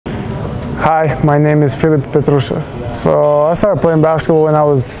Hi, my name is Filip Petrusev. So I started playing basketball when I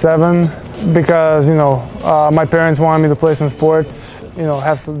was 7 because, my parents wanted me to play some sports,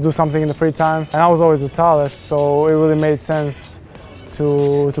 have to do something in the free time. And I was always the tallest, so it really made sense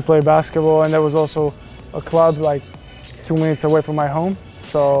to play basketball. And there was also a club like 2 minutes away from my home,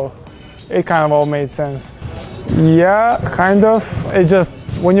 so it kind of all made sense. Yeah, kind of. It just,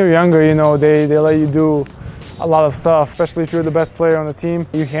 when you're younger, they let you do a lot of stuff, especially if you're the best player on the team.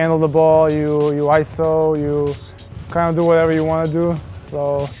 You handle the ball, you ISO, you kind of do whatever you want to do.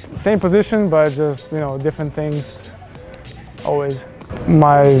 So same position, but just, different things always.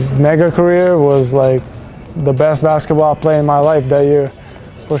 My mega career was like the best basketball I played in my life that year,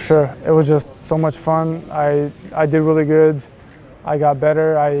 for sure. It was just so much fun. I did really good. I got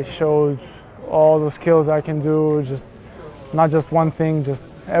better. I showed all the skills I can do, just not just one thing, just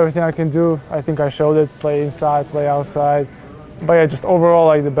everything I can do. I think I showed it, play inside, play outside. But yeah, just overall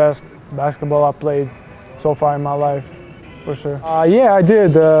like the best basketball I played so far in my life, for sure. Yeah, I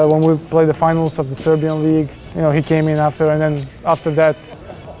did. When we played the finals of the Serbian League, he came in after, and then after that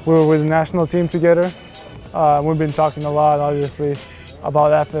we were with the national team together. We've been talking a lot, obviously,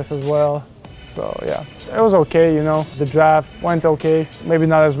 about Efes as well. So yeah, it was okay, The draft went okay, maybe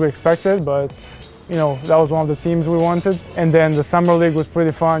not as we expected, but that was one of the teams we wanted. And then the summer league was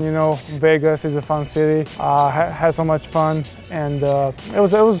pretty fun, Vegas is a fun city. Had so much fun, and it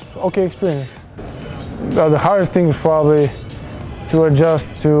was okay experience. The hardest thing was probably to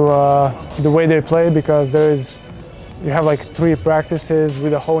adjust to the way they play, because you have like 3 practices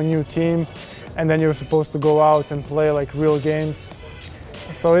with a whole new team, and then you're supposed to go out and play like real games.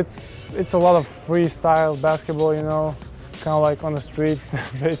 So it's a lot of freestyle basketball, kind of like on the street,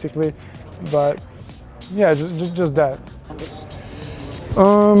 basically. But yeah, just that.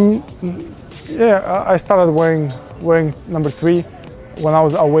 Yeah, I started wearing number 3 when I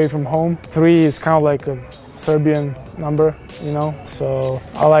was away from home. 3 is kind of like a Serbian number, So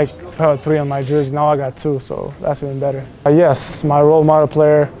I like to have 3 on my jersey. Now I got 2, so that's even better. Yes, my role model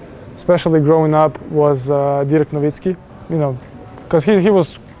player, especially growing up, was Dirk Nowitzki. Because he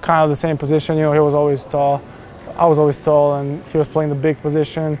was kind of the same position. He was always tall. I was always tall, and he was playing the big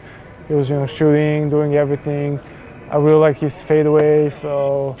position. He was, shooting, doing everything. I really like his fadeaway,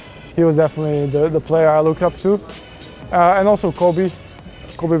 so he was definitely the player I looked up to. And also Kobe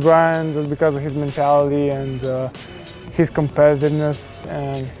Bryant, just because of his mentality and his competitiveness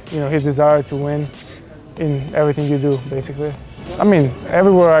and his desire to win in everything you do, basically. I mean,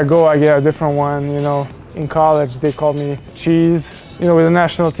 everywhere I go, I get a different one. In college, they call me Cheese. With the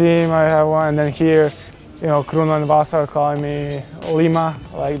national team, I have one, and then here, Kruno and Vasa are calling me Lima.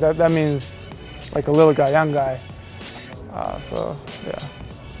 Like that means like a little guy, young guy. So yeah.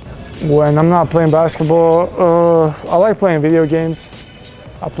 When I'm not playing basketball, I like playing video games.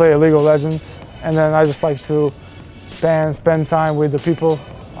 I play League of Legends, and then I just like to spend time with the people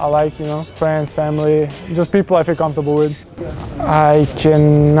I like, friends, family, just people I feel comfortable with. I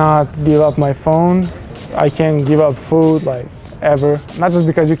cannot give up my phone. I can't give up food, like, ever. Not just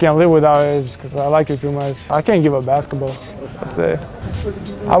because you can't live without it, it's because I like it too much. I can't give up basketball, I'd say.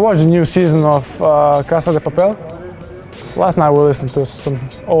 I watched the new season of Casa de Papel. Last night we listened to some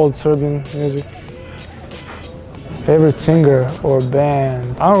old Serbian music. Favorite singer or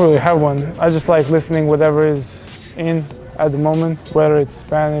band? I don't really have one. I just like listening whatever is in at the moment, whether it's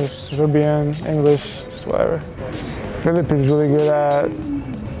Spanish, Serbian, English, just whatever. Filip is really good at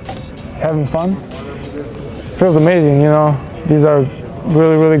having fun. Feels amazing, These are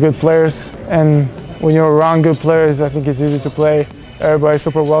really, really good players, and when you're around good players, I think it's easy to play. Everybody's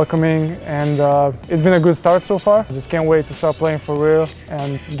super welcoming, and it's been a good start so far. I just can't wait to start playing for real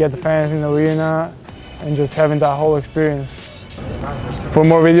and get the fans in the arena and just having that whole experience. For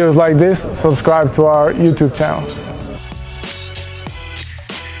more videos like this, subscribe to our YouTube channel.